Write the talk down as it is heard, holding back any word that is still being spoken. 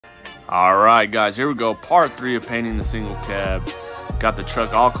Alright guys, here we go, part 3 of painting the single cab. Got the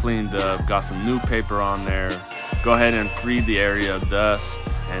truck all cleaned up, got some new paper on there. Go ahead and free the area of dust,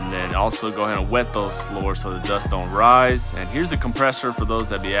 and then also go ahead and wet those floors so the dust don't rise. And here's the compressor for those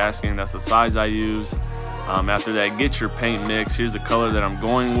that be asking, that's the size I use. After that, get your paint mix. Here's the color that I'm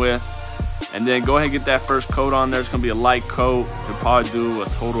going with. And then go ahead and get that first coat on there. It's gonna be a light coat. You'll probably do a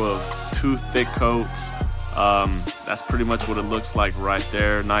total of 2 thick coats. That's pretty much what it looks like right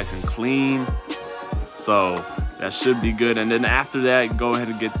there, nice and clean. So that should be good. And then after that, go ahead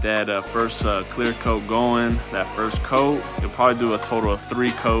and get that first clear coat going. That first coat, you'll probably do a total of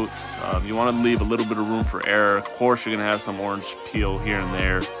 3 coats. You want to leave a little bit of room for error. Of course, you're gonna have some orange peel here and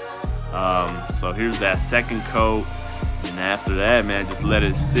there. So here's that second coat. And after that, man, just let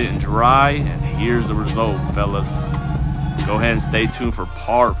it sit and dry. And here's the result, fellas. Go ahead and stay tuned for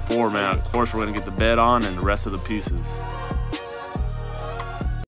part 4, man. Of course, we're gonna get the bed on and the rest of the pieces.